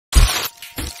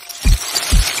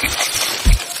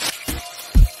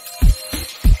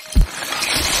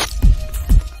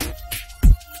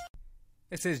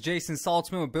This is Jason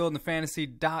Saltzman with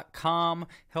BuildingTheFantasy.com,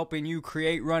 helping you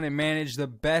create, run, and manage the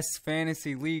best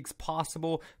fantasy leagues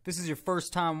possible. If this is your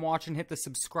first time watching, hit the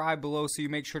subscribe below so you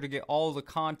make sure to get all the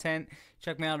content.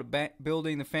 Check me out at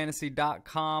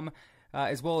BuildingTheFantasy.com.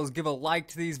 As well as give a like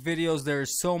to these videos.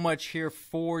 There's so much here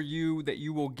for you that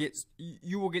you will get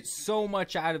so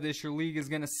much out of this. Your league is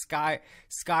going to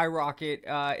skyrocket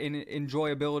in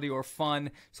enjoyability or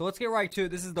fun. So let's get right to it.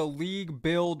 This is the league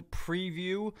build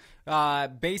preview.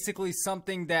 Basically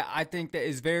something that I think that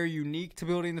is very unique to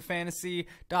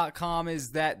BuildingTheFantasy.com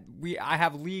is that I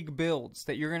have league builds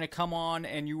that you're going to come on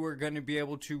and you are going to be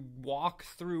able to walk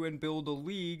through and build a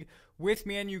league with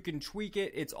me, and you can tweak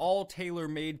it. It's all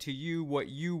tailor-made to you, what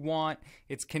you want.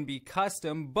 It can be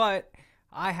custom, but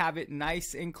I have it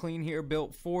nice and clean here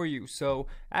built for you. So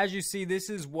as you see, this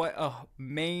is what a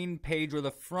main page, or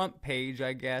the front page,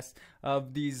 I guess,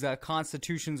 of these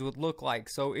constitutions would look like.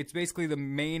 So it's basically the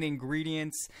main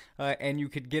ingredients, and you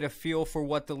could get a feel for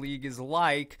what the league is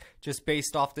like just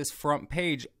based off this front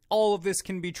page. All of this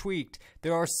can be tweaked.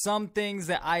 There are some things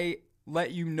that I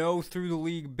let you know through the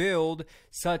league build,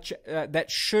 such that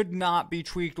should not be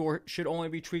tweaked or should only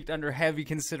be tweaked under heavy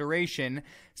consideration,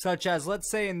 such as, let's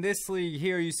say in this league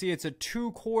here, you see it's a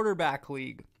 2-quarterback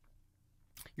league.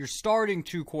 You're starting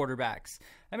 2 quarterbacks.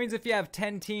 That means if you have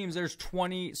 10 teams, there's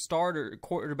 20 starter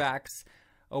quarterbacks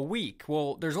a week.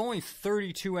 Well, there's only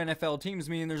 32 NFL teams,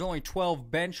 meaning there's only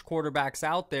 12 bench quarterbacks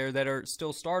out there that are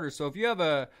still starters. So if you have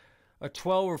a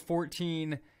 12 or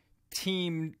 14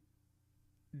 team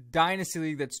dynasty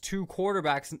league that's 2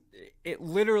 quarterbacks, it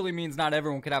literally means not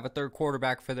everyone could have a third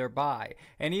quarterback for their bye.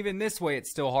 And even this way,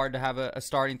 it's still hard to have a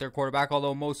starting third quarterback,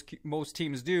 although most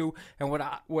teams do. And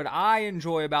what I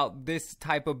enjoy about this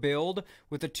type of build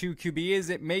with the 2 QB is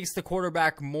it makes the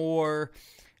quarterback more,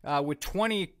 with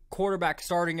 20 quarterbacks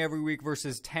starting every week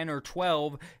versus 10 or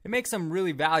 12, it makes them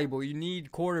really valuable. You need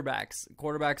quarterbacks.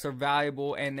 Quarterbacks are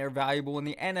valuable, and they're valuable in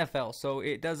the NFL. So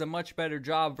it does a much better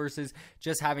job versus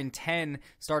just having 10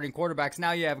 starting quarterbacks.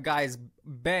 Now you have guys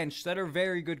bench that are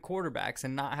very good quarterbacks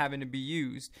and not having to be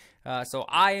used. So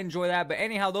I enjoy that. But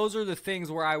anyhow, those are the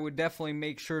things where I would definitely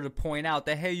make sure to point out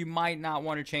that, hey, you might not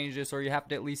want to change this, or you have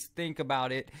to at least think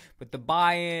about it. But the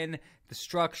buy-in, the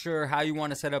structure, how you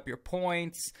want to set up your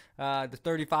points, the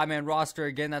 35-man roster,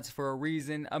 again, that's for a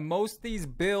reason. Most of these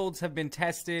builds have been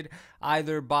tested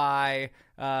either by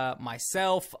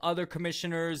myself, other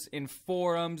commissioners, in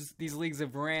forums. These leagues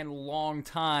have ran a long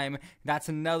time. That's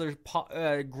another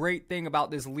great thing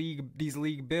about these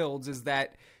league builds, is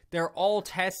that they're all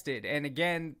tested. And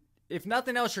again, if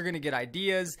nothing else, you're going to get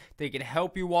ideas. They can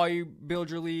help you while you build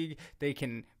your league. You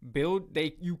can build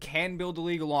a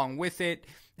league along with it.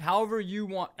 However you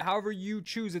want, however you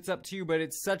choose, it's up to you. But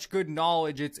it's such good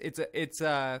knowledge. It's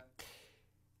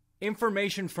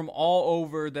information from all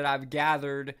over that I've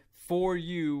gathered for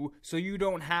you, so you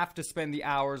don't have to spend the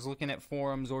hours looking at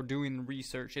forums or doing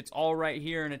research. It's all right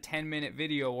here in a 10-minute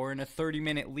video or in a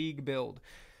 30-minute league build.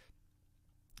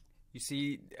 You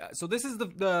see, so this is the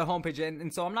homepage,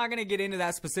 and so I'm not going to get into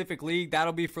that specific league.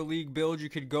 That'll be for league build. You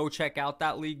could go check out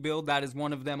that league build. That is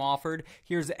one of them offered.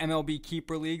 Here's the MLB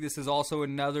Keeper League. This is also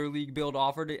another league build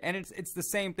offered, and it's the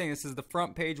same thing. This is the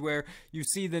front page where you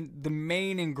see the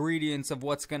main ingredients of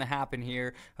what's going to happen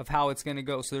here, of how it's going to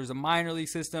go. So there's a minor league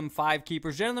system, 5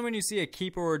 keepers. Generally, when you see a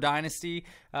keeper or a dynasty,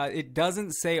 it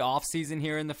doesn't say off-season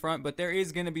here in the front, but there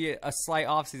is going to be a slight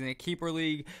off-season. A keeper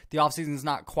league, the off-season is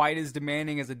not quite as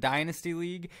demanding as a dynasty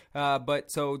league,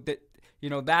 but so that, you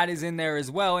know, that is in there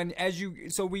as well. And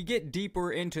so we get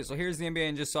deeper into it. So here's the NBA,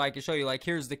 and just so I can show you, like,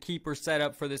 here's the keeper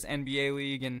setup for this NBA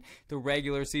league and the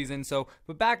regular season. So,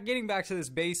 but getting back to this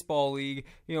baseball league,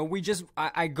 you know,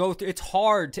 I go through, it's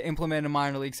hard to implement a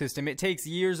minor league system. It takes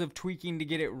years of tweaking to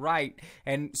get it right.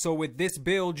 And so with this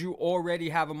build, you already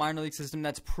have a minor league system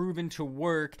that's proven to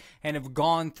work and have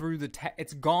gone through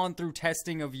it's gone through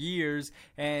testing of years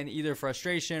and either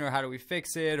frustration or how do we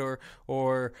fix it, or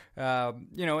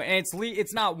you know, and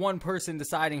it's not one person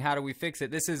deciding how do we fix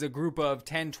it. This is a group of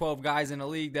 10, 12 guys in a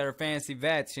league that are fantasy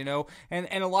vets, you know, and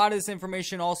a lot of this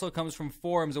information also comes from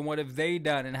forums and what have they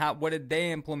done and what did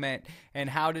they implement and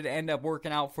how did it end up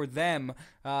working out for them.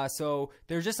 So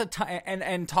there's just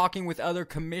and talking with other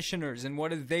commissioners and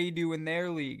what did they do in their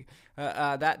league.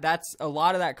 That's a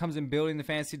lot of that comes in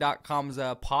BuildingTheFantasy.com's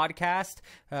podcast.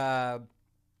 A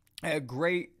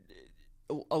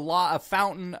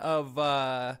fountain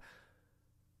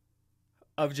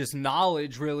of just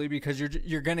knowledge, really, because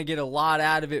you're going to get a lot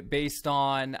out of it based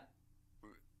on,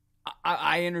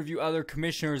 I interview other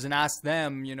commissioners and ask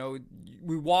them, you know,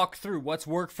 we walk through what's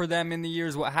worked for them in the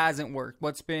years, what hasn't worked,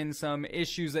 what's been some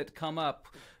issues that come up,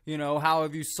 You know, how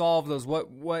have you solved those?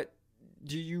 What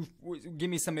do you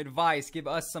give me some advice? Give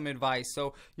us some advice.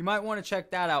 So you might want to check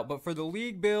that out. But for the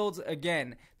league builds,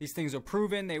 again, these things are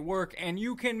proven, they work, and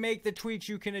you can make the tweaks.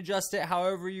 You can adjust it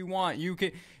however you want.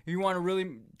 If you want to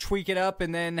really tweak it up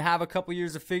and then have a couple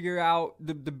years to figure out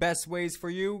the best ways for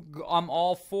you, I'm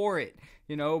all for it.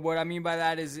 You know, what I mean by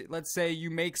that is, let's say you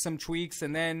make some tweaks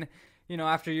and then, you know,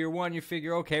 after year one, you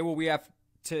figure, okay, well, we have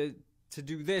to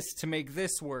do this to make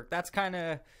this work. That's kind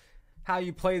of how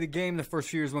you play the game the first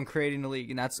few years when creating the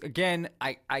league. And that's, again,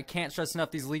 I can't stress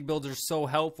enough, these league builds are so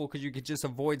helpful because you could just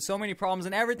avoid so many problems,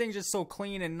 and everything's just so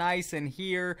clean and nice and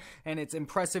here, and it's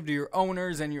impressive to your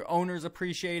owners, and your owners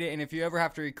appreciate it. And if you ever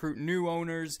have to recruit new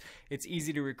owners, it's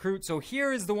easy to recruit. So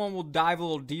here is the one we'll dive a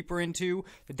little deeper into,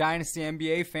 the Dynasty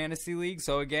NBA Fantasy League.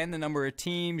 So again, the number of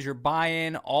teams, your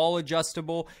buy-in, all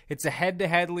adjustable. It's a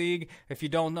head-to-head league. If you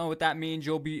don't know what that means,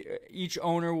 each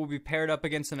owner will be paired up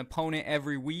against an opponent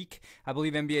every week. I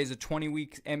believe NBA is a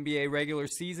 20-week NBA regular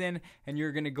season, and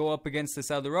you're going to go up against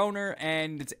this other owner,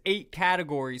 and it's 8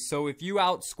 categories. So if you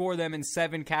outscore them in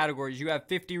 7 categories, you have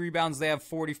 50 rebounds, they have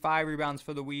 45 rebounds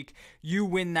for the week, you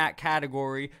win that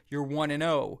category, you're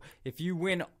 1-0. If you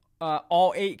win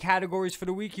all 8 categories for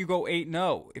the week, you go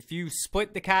 8-0. If you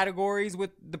split the categories with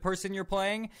the person you're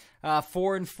playing,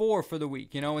 4-4 for the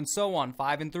week, you know, and so on,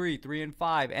 5-3,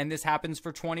 3-5, and this happens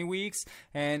for 20 weeks,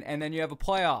 and then you have a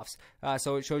playoffs.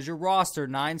 So it shows your roster,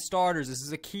 9 starters. This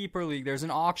is a keeper league. There's an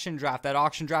auction draft. That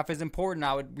auction draft is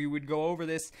important. We would go over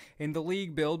this in the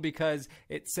league build because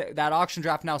that auction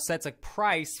draft now sets a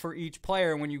price for each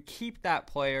player, and when you keep that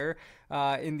player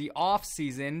in the off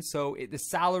season, so the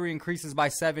salary increases by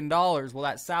 $7. Well,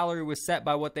 that salary was set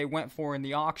by what they went for in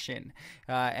the auction,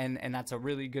 and that's a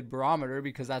really good barometer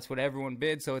because that's what everyone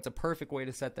bid. So it's a perfect way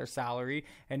to set their salary.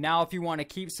 And now, if you want to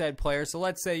keep said player, so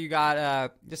let's say you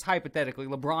got just hypothetically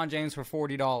LeBron James for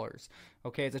 $40.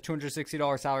 Okay, it's a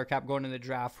 $260 salary cap going in the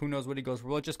draft. Who knows what he goes for?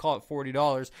 Well, let's just call it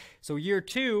 $40. So year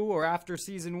 2 or after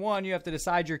season 1, you have to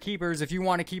decide your keepers. If you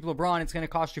want to keep LeBron, it's going to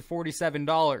cost you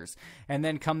 $47. And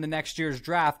then come the next year's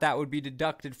draft, that would be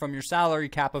deducted from your salary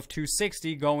cap of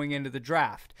 $260 going into the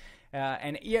draft.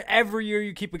 And every year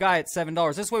you keep a guy at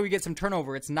 $7. This way we get some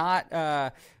turnover. It's not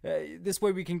this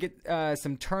way we can get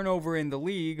some turnover in the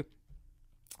league.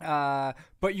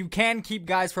 But you can keep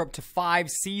guys for up to 5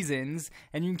 seasons,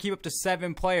 and you can keep up to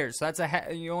 7 players. So that's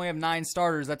you only have 9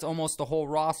 starters. That's almost the whole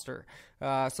roster.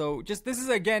 So this is,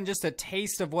 again, just a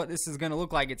taste of what this is going to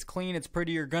look like. It's clean. It's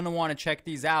pretty. You're going to want to check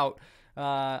these out.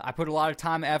 I put a lot of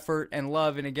time, effort, and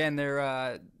love, and again,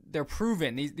 they're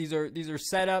proven. These are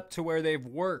set up to where they've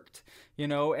worked, you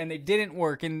know, and they didn't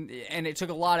work, and it took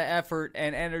a lot of effort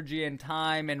and energy and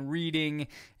time and reading,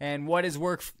 and what has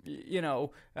worked, you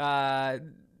know.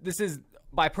 This is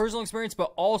by personal experience,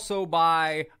 but also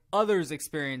by others'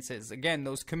 experiences. Again,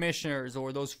 those commissioners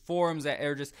or those forums that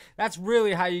are that's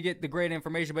really how you get the great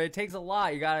information, but it takes a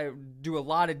lot. You got to do a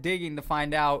lot of digging to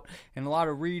find out, and a lot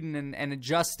of reading and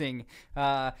adjusting.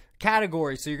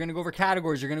 Categories. So you're going to go over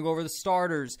categories. You're going to go over the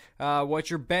starters,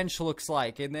 what your bench looks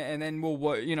like, and then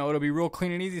it'll be real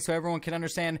clean and easy so everyone can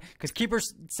understand. Because keeper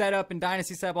setup and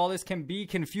dynasty setup, all this can be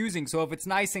confusing. So if it's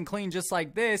nice and clean, just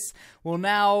like this, well,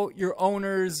 now your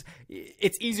owners,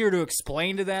 it's easier to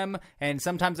explain to them, and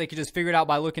sometimes they can just figure it out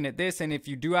by looking at this. And if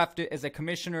you do have to, as a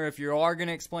commissioner, if you are going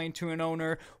to explain to an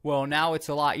owner, well, now it's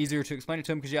a lot easier to explain it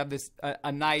to them because you have this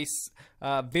a nice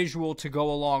visual to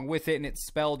go along with it, and it's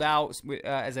spelled out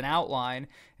as an outline.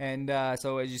 And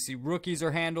so as you see, rookies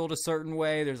are handled a certain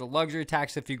way. There's a luxury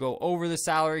tax if you go over the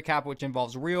salary cap, which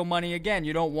involves real money. Again,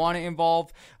 you don't want to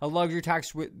involve a luxury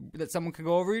tax that someone can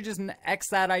go over. You just X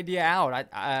that idea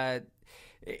out.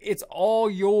 It's all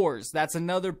yours. That's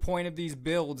another point of these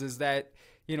builds, is that,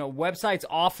 you know, websites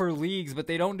offer leagues, but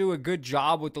they don't do a good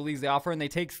job with the leagues they offer, and they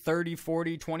take 30,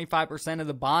 40, 25% of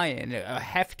the buy-in, a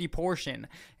hefty portion.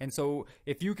 And so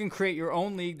if you can create your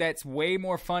own league that's way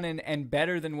more fun and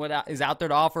better than what is out there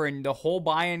to offer, and the whole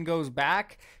buy-in goes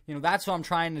back, you know, that's what I'm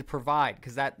trying to provide,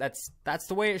 because that's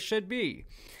the way it should be.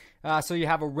 So you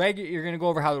have you're going to go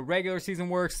over how the regular season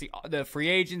works, the free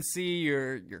agency,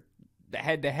 your the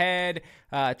head-to-head,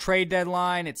 trade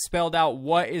deadline. It's spelled out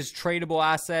what is tradable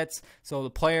assets. So the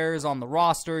players on the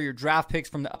roster, your draft picks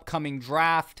from the upcoming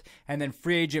draft, and then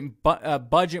free agent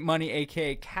budget money,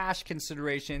 aka cash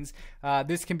considerations.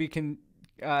 This can be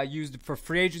used for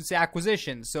free agency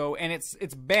acquisition. So, and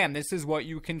it's bam, this is what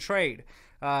you can trade.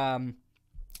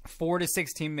 4 to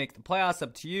 16 make the playoffs,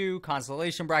 up to you.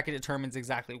 Consolation bracket determines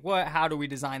exactly what. How do we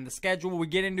design the schedule? We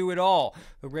get into it all.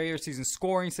 The regular season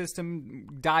scoring system,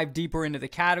 dive deeper into the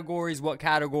categories. What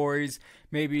categories?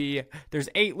 Maybe there's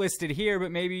 8 listed here,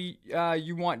 but maybe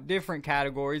you want different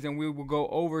categories, and we will go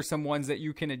over some ones that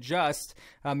you can adjust.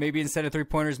 Maybe instead of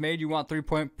 3-pointers made, you want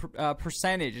 3-point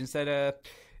percentage instead of...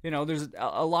 there's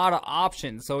a lot of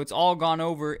options. So it's all gone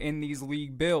over in these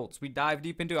league builds. We dive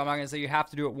deep into it. I'm not going to say you have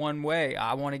to do it one way.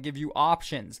 I want to give you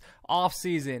options. Off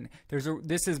season.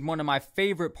 This is one of my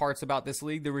favorite parts about this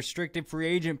league, the restricted free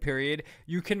agent period.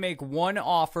 You can make one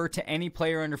offer to any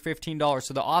player under $15.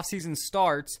 So the off season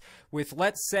starts with,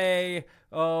 let's say,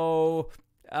 for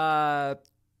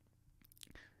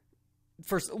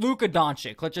Luka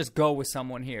Doncic. Let's just go with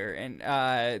someone here.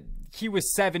 And he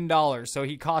was $7, so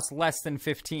he cost less than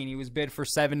 $15. He was bid for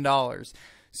 $7.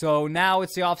 So now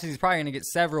it's the offseason. He's probably going to get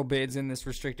several bids in this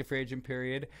restricted free agent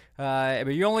period. But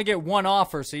you only get one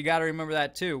offer, so you got to remember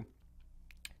that too.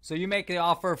 So you make the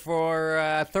offer for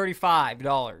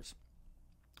 $35.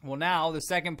 Well, now the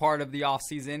second part of the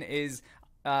offseason is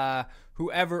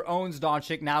whoever owns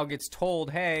Doncic now gets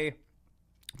told, hey,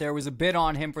 there was a bid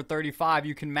on him for $35.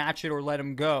 You can match it or let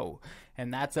him go.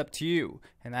 And that's up to you.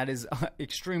 And that is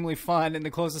extremely fun and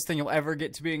the closest thing you'll ever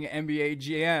get to being an NBA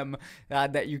GM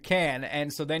that you can.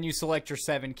 And so then you select your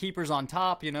 7 keepers on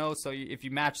top, So if you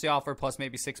match the offer plus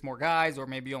maybe 6 more guys, or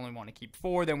maybe you only want to keep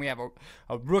 4, then we have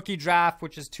a rookie draft,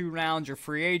 which is 2 rounds, your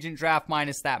free agent draft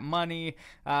minus that money,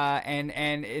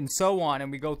 and so on.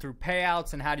 And we go through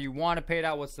payouts and how do you want to pay it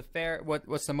out? What's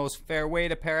the most fair way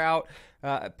to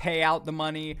pay out the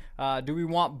money? Do we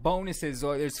want bonuses?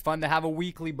 Or it's fun to have a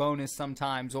weekly bonus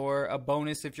sometimes, or a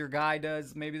bonus if your guy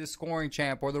does maybe the scoring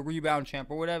champ or the rebound champ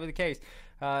or whatever the case.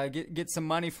 Get some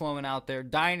money flowing out there.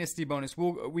 Dynasty bonus.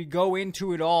 We go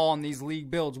into it all on these league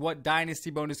builds. What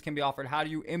dynasty bonus can be offered? How do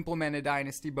you implement a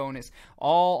dynasty bonus?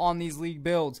 All on these league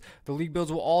builds. The league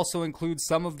builds will also include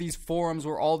some of these forums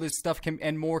where all this stuff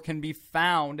and more can be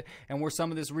found, and where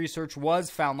some of this research was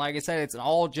found. Like I said, it's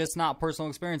all just not personal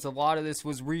experience. A lot of this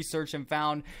was researched and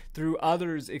found through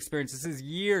others' experience. This is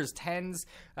years, tens,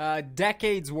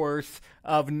 decades worth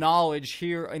of knowledge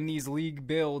here in these league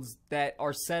builds that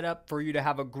are set up for you to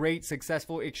have a great,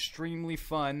 successful, extremely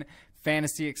fun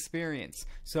fantasy experience.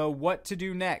 So what to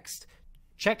do next?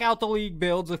 Check out the league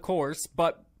builds, of course,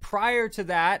 but prior to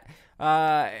that,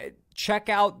 check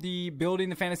out the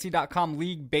buildingthefantasy.com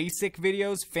league basic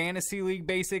videos, fantasy league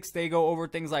basics. They go over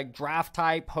things like draft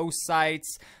type, host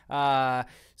sites,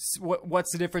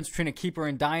 what's the difference between a keeper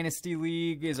and dynasty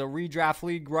league? Is a redraft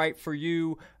league right for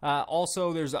you?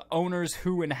 Also, there's an owners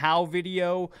who and how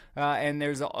video, and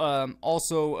there's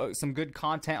also some good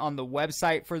content on the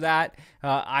website for that.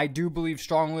 I do believe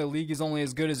strongly a league is only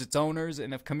as good as its owners,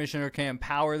 and if commissioner can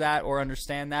empower that or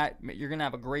understand that, you're going to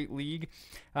have a great league.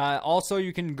 Also,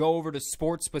 you can go over to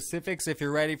sports specifics if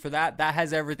you're ready for that. That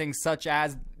has everything such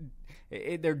as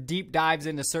their deep dives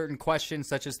into certain questions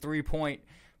such as 3-point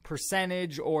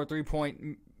percentage or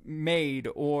 3-point made,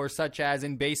 or such as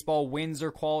in baseball, wins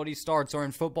or quality starts, or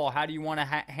in football, how do you want to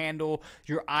handle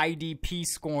your IDP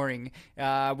scoring?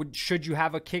 Should you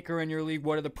have a kicker in your league?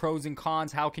 What are the pros and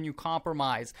cons? How can you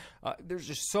compromise? There's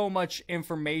just so much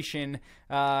information.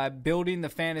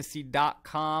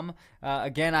 Buildingthefantasy.com.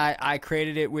 Again, I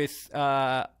created it with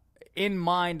in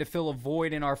mind to fill a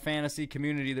void in our fantasy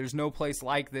community. There's no place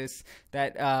like this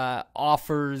that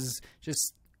offers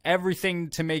just everything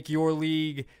to make your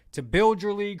league, to build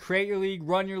your league, create your league,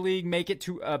 run your league, make it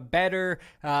to better,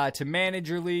 to manage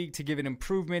your league, to give it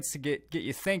improvements, to get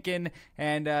you thinking.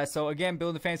 And so again,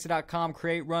 buildingthefantasy.com,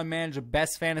 create, run, manage the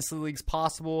best fantasy leagues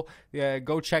possible.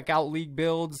 Go check out league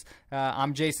builds.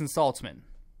 I'm Jason Saltzman.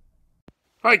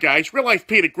 Hi guys, Real Life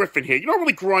Peter Griffin here. You know what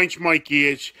really grinds my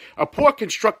gears? A poor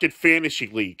constructed fantasy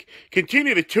league.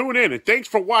 Continue to tune in, and thanks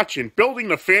for watching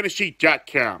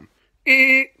BuildingTheFantasy.com.